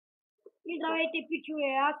И здравейте,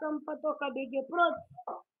 пичове, аз съм Patoka BG Prods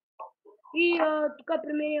и тук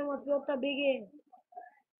при мен е Мафиота BG.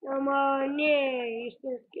 Ама не е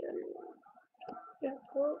истински.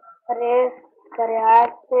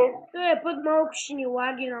 Той е път малко ще ни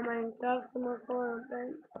лаги на Minecraft, ама какво да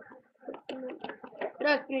направим.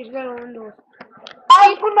 Трябва да преизгледам Windows.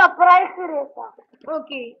 Ай, го направих реса.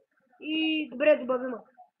 Окей, и добре добавим.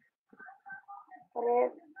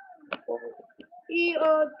 И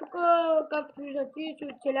тук, както виждате, се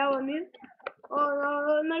оцеляваме.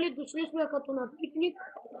 Нали, дошли сме като на пикник,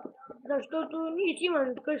 защото ние си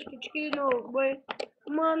имаме къщички много хубави.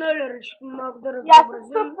 Ма, нали, решихме малко да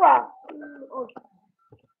разнообразим.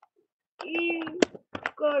 И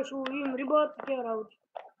тук ще ловим риба, такива работи.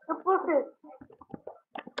 Запусти.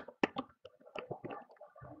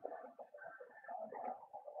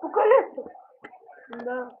 Тук ли си?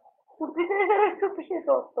 Да. Опитай да разчупиш и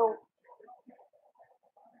този стол.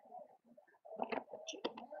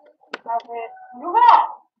 Друга!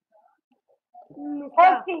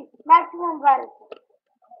 Ей, максимум 20.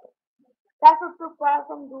 Аз от тук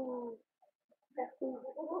пасам до... Да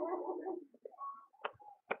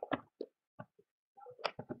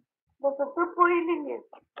се тъпо или не?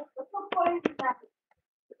 Да се тъпо или не?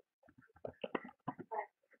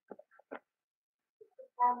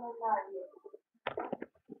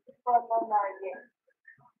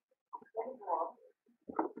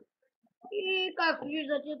 И както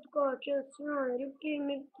виждате, тук често имаме рибки,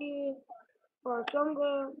 мирки,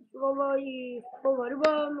 сьомга, слова и слова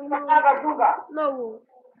риба,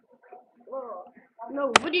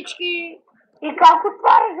 много въдички. И как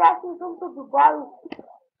отваряш? Аз не съм те добавил.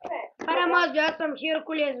 Карам аз съм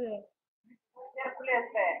Херкулес, бе. Херкулес,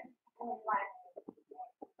 бе.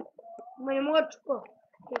 Ма не мога да чупа.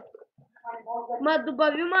 Ма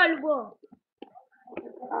добави ма любо.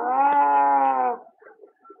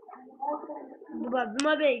 Добави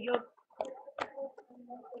ма, бе, идиот.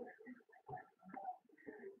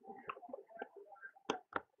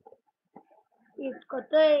 И тук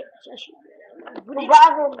тъй ще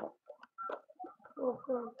добавим.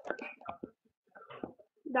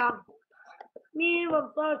 Да. Ми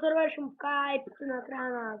в този сервер ще му покажа епите на края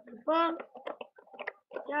на клипа.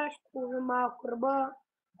 Сега ще половим малко ръба.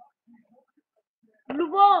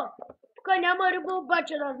 Любо! Тук няма риба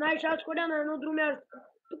обаче, да знаеш, аз ходя на едно друго място.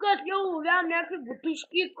 Тук си ловявам някакви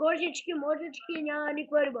бутушки, кожички, можички и няма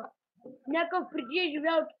никаква риба. Някакъв преди е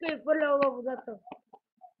живял тук и хвърлял във водата.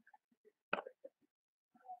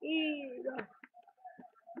 И да.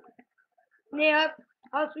 Не,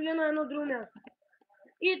 аз ходя на едно друго място.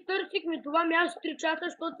 И търсихме това място 3 часа,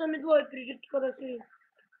 защото съм идвал и преди тук да си...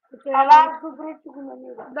 Аз добре си го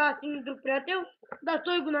намеря. Да, си ми друг приятел. Да,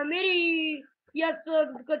 той го намери и аз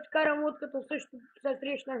докато карам лодката също се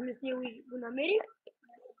срещнахме с него и го намери.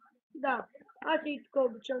 Да, аз и тук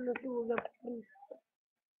обичам да си ловя.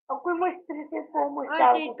 Ако имаш 30 по-мощ,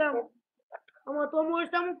 аз и там. Ама то може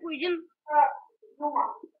само по един.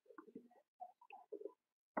 Дума.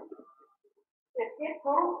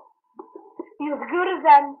 И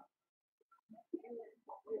отгързан.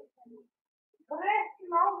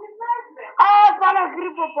 Това на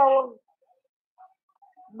гриба балон.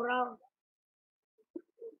 Браво.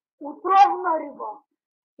 Отровна риба.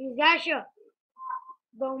 Изяша.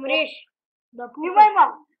 Да умреш. Да Снимай,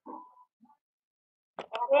 ма.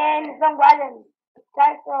 Не съм гладен.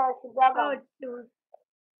 Чай ще бягам.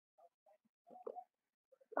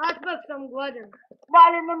 Аз пък съм гладен.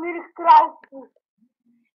 Мале, намерих кралство.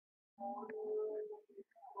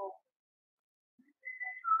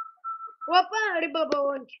 Опа, риба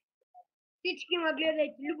балонче. Всички ме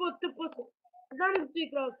гледайте, любов тъпо се. Знам да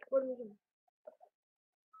стои кралство, какво не знам.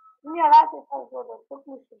 Не, аз е това, да тук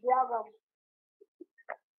ми ще бягам.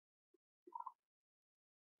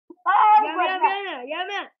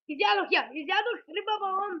 Яме, изядох риба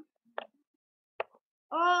балон.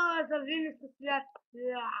 Съвзи ми се свят.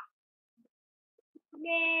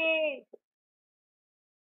 Не.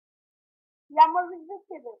 Няма вижда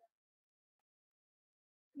тебе.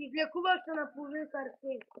 Излекувах се на половин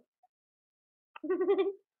сърце.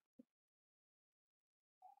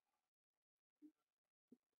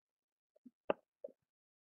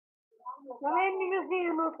 На мен ми вижда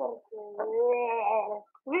едно сърце.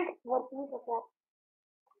 Виж, върти ми така.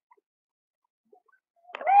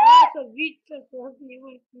 Вица, аз не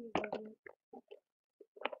върти.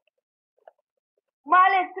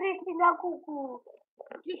 Мале, 30 няколко.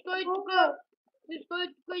 Ти стой тук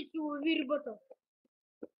и си лови рибата.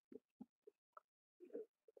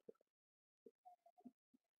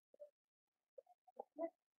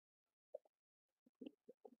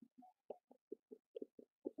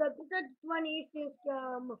 се пита, че това не е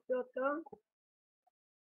истинска мафиота.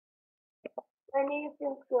 Това не е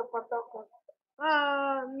истинския Патока.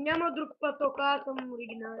 Няма друг Патока, аз съм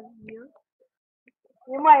оригиналния.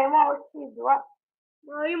 Има още два.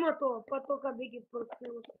 Има то, Patoka BG Prods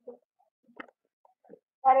TM.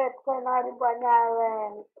 Аре, това една риба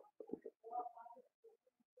няма.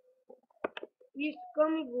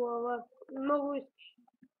 Искам глава. Много искаш.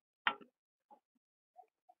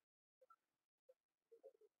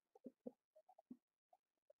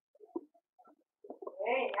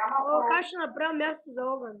 Как ще направя място за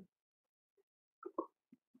огън?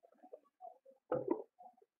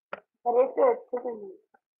 Къде се отчитаме?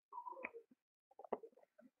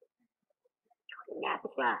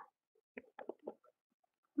 Някаква.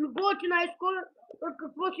 Любов ти най-скоро,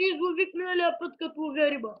 какво си излових миналия път като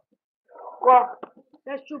ловя риба? Какво?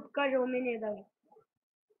 Аз ще покажа умение даже.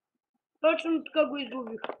 Точно така го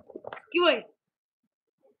излових. Скивай.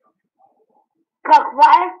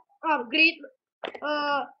 Каква е?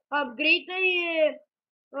 Апгрейта е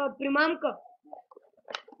примамка.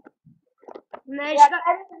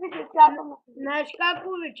 Знаеш как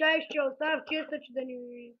увеличаваш челта в честа, че да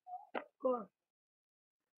ни... Такова.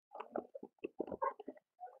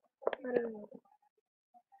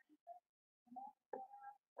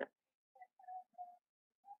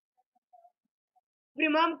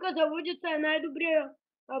 Примамка за лудица е най-добрия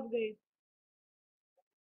апгрейд.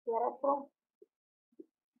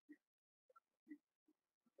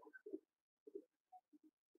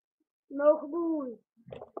 Много хубаво.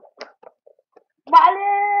 Мале!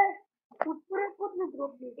 Път ми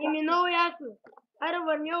дробни. Еми много ясно. Айде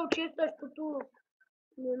върня от честа, защото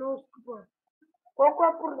ми е много скъпа. Колко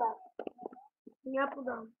я продаш? Няма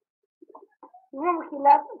подам. Имам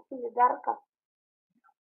 1000 солидарка.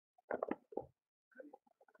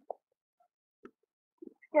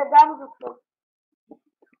 Ще дам за това.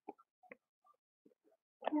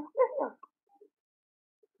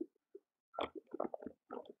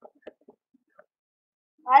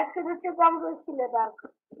 Аз ще да ще дам за солидарка.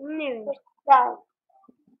 Не бе. Да.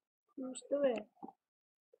 Що бе?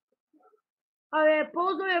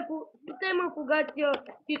 Ползвай, питай ме когато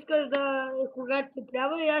искаш да, когато ти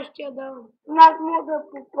трябва и аз ще я давам. Аз мога да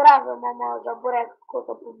поправя, мама, да боря какво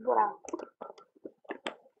да подбора.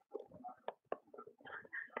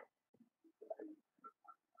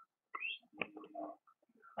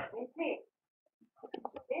 Вижи.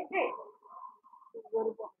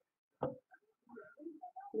 Зарба.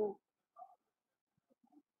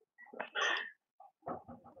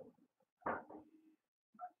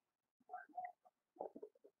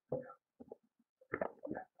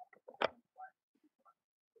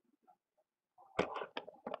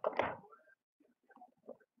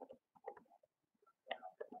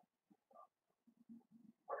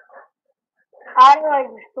 Аре,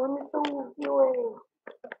 защо не съм убил,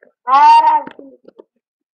 Аре,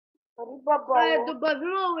 риба, бе. Добави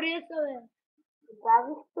ме ориеса, бе.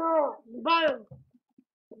 Добавих то. Добавил.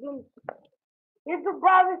 И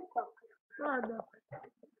добавих то. Да.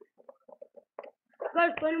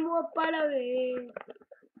 Защо не мога да паля, бе?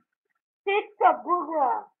 Тичка,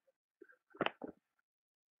 буга.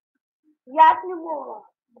 И аз не мога.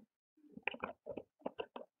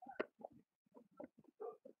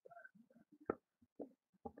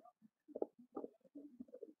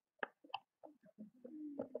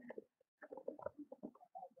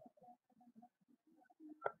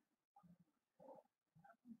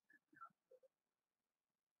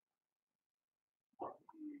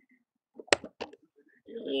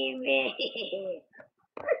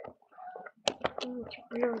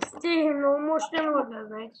 Стиги, много мощен вода,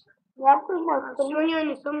 знаете. Някой ма стъмни. Силния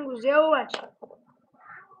не съм го взел, обаче.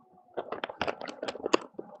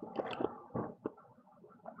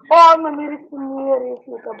 Намери си ние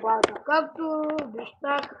речната база. Както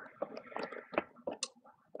обещах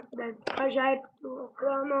да кажа ето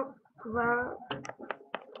храна, това.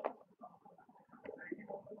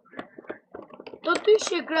 Тото и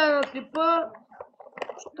ще е края на клипа,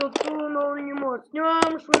 защото много не мога да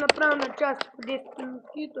снимам, ще го направя на час по 10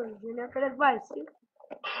 минути, т.е. някъде 20.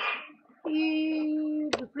 И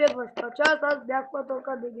до следващата част аз бях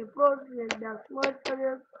Patoka BG Prods, вие бях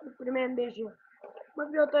моята, при мен беше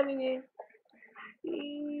мафиота ви.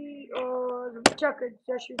 И чакайте,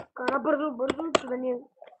 сега ще ви покана бързо, че да не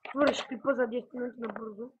свърши клипа за 10 минути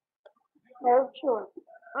набързо. Не учила.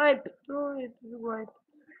 Пето, ето ви го ето.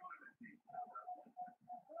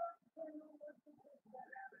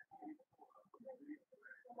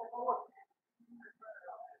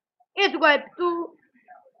 Ето го епито.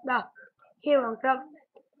 Да. Minecraft.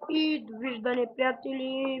 И довиждане,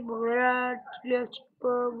 приятели. Благодаря, че гледахте,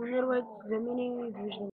 абонирайте за мен и довиждане.